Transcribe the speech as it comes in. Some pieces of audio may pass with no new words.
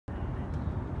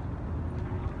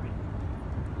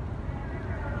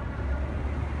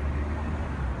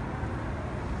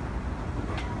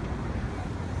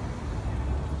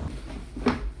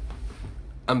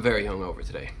I'm very hungover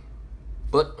today,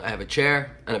 but I have a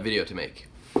chair and a video to make.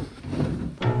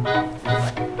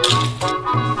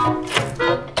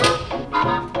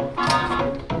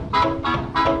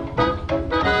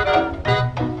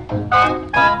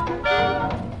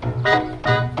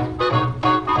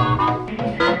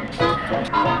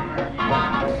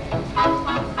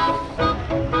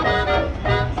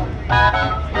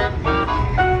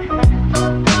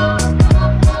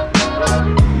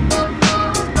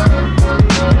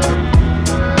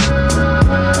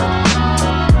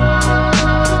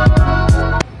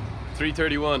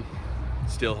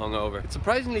 Still hungover. It's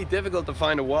surprisingly difficult to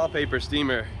find a wallpaper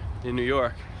steamer in New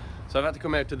York, so I've had to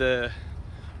come out to the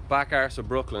back arse of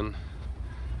Brooklyn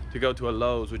to go to a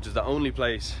Lowe's, which is the only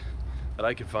place that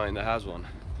I could find that has one.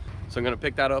 So I'm going to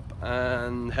pick that up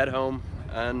and head home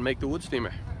and make the wood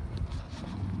steamer.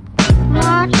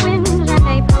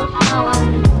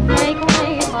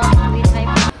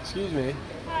 Excuse me,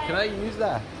 can I use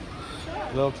that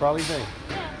little trolley thing?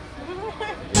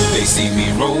 They see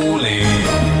me rolling,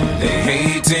 they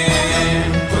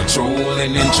hating,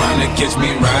 patrolling and trying to catch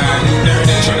me riding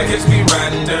dirty, trying to catch me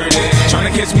riding dirty,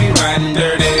 trying to catch me riding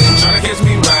dirty, trying to catch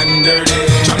me riding dirty,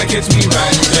 trying to catch me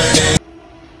riding dirty.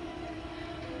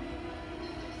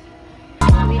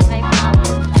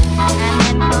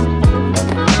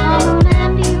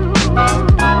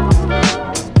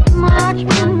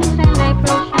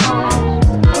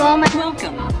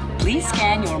 Please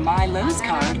scan your My Lowe's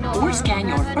card or scan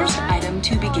your first item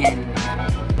to begin.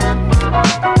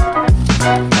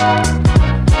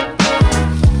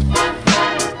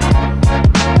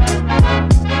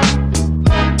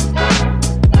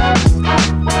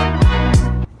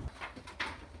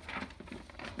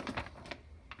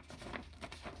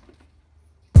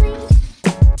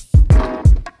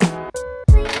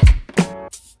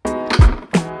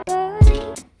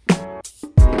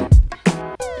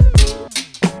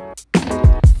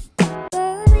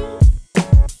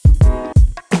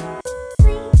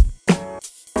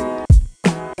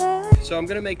 So I'm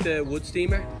gonna make the wood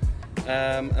steamer.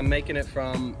 I'm making it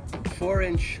from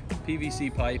 4-inch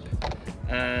PVC pipe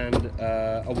and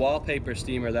a wallpaper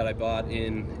steamer that I bought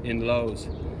in Lowe's.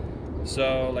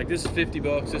 So like this is 50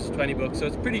 bucks, this is 20 bucks, so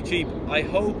it's pretty cheap.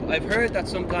 I've heard that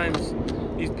sometimes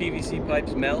these PVC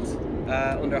pipes melt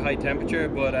under high temperature,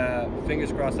 but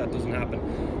fingers crossed that doesn't happen.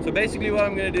 So basically what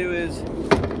I'm gonna do is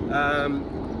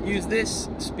use this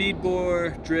speed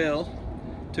bore drill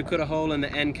to cut a hole in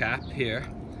the end cap here.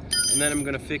 And then I'm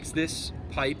going to fix this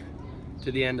pipe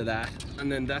to the end of that, and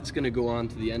then that's going to go on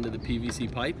to the end of the PVC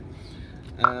pipe.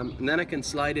 And then I can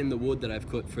slide in the wood that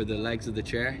I've cut for the legs of the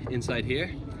chair inside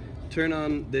here. Turn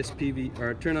on this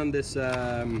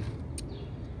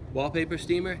wallpaper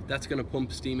steamer. That's going to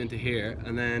pump steam into here,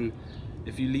 and then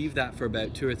if you leave that for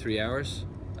about 2 or 3 hours,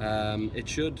 it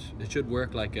should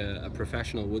work like a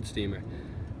professional wood steamer.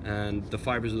 And the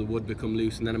fibers of the wood become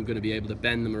loose, and then I'm going to be able to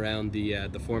bend them around the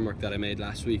formwork that I made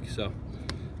last week. So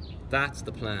that's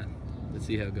the plan. Let's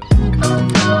see how it goes.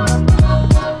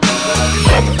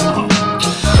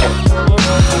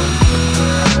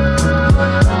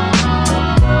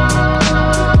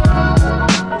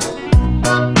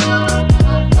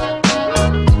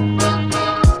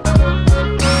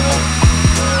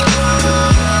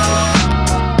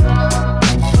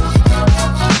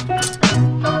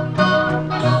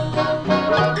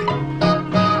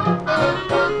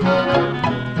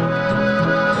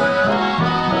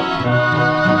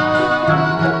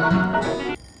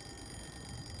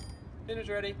 Dinner's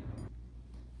ready.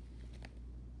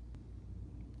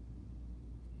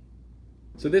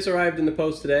 So this arrived in the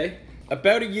post today.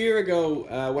 About a year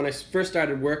ago, when I first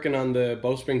started working on the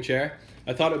bowspring chair,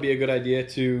 I thought it would be a good idea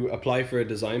to apply for a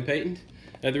design patent.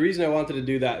 Now the reason I wanted to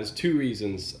do that is 2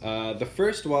 reasons. The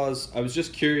first was I was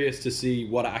just curious to see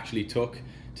what it actually took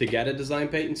to get a design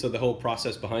patent, so the whole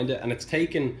process behind it, and it's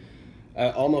taken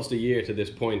almost a year to this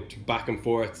point, back and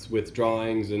forth with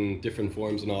drawings and different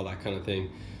forms and all that kind of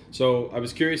thing. So I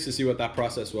was curious to see what that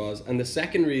process was. And the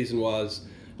second reason was,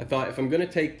 I thought if I'm going to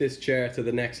take this chair to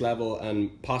the next level and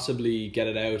possibly get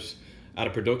it out at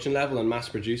a production level and mass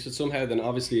produce it somehow, then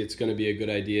obviously it's going to be a good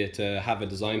idea to have a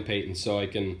design patent so I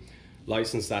can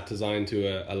license that design to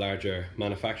a larger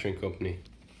manufacturing company.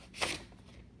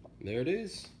 There it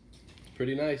is. It's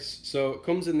pretty nice. So it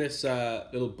comes in this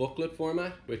little booklet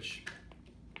format, which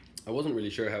I wasn't really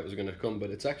sure how it was going to come, but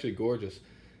it's actually gorgeous.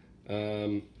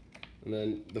 And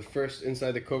then the first,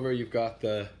 inside the cover, you've got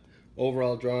the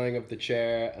overall drawing of the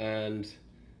chair and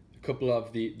a couple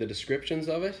of the descriptions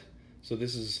of it. So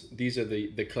these are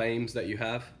the claims that you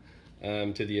have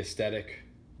to the aesthetic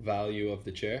value of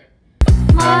the chair.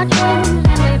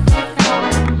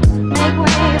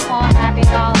 way for happy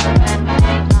dollars and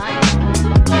Maytime,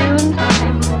 June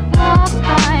time, love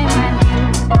time, and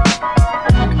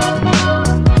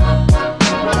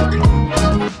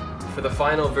For the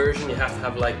final version, you have to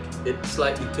have like it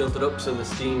slightly tilted up so the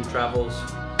steam travels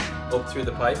up through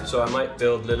the pipe. So I might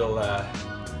build little,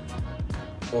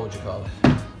 what would you call it?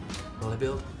 What will I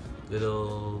build?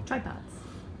 Little Tripods.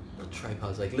 Not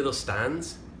tripods, like little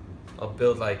stands. I'll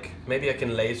build like, maybe I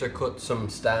can laser cut some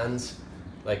stands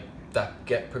like that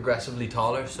get progressively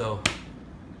taller so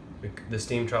the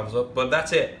steam travels up. But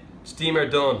that's it, steamer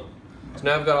done. So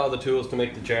now I've got all the tools to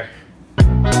make the chair.